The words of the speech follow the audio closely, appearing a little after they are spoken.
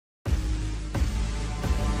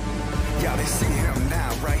Everybody see him now,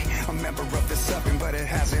 right? A member of the seven, but it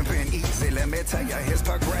hasn't been easy. Let me tell you his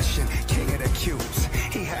progression. King of the cubes,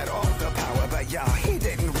 he had all the power, but y'all, he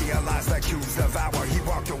didn't realize the cubes devour. He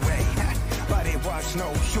walked away, but it was no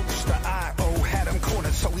use. The IO had him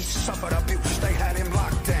cornered, so he suffered abuse. They had him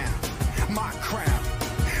locked down, my crown.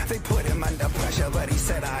 They put him under pressure, but he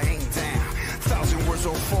said, I ain't down. 1,000 words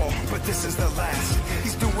will fall, but this is the last.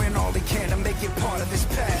 He's doing all he can to make it part of his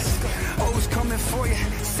past. O's coming for you,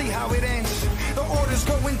 see how it ends. The order's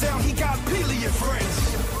going down, he got billion friends.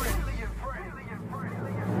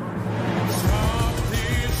 Stop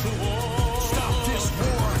this war. Stop this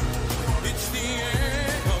war. It's the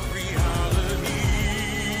end of reality.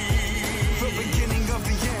 The beginning of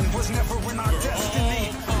the end was never in our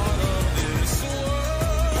destiny. Part of this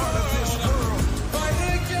world. Part of this world. Fight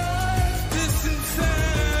against this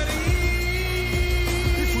insanity.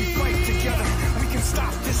 If we fight together, we can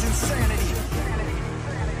stop this insanity.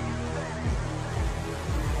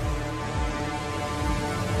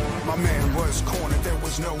 My man was cornered, there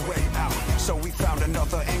was no way out. So we found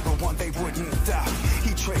another angle, one they wouldn't doubt.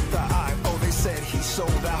 He tricked the eye, oh they said he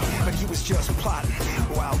sold out. But he was just plotting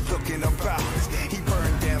while looking about. He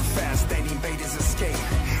burned them fast, then he made his escape.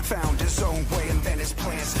 Found his own way and then his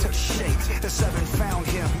plans took shape. The seven found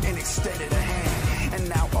him and extended a hand. And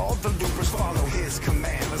now all the loopers follow his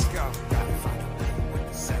command. Let's go.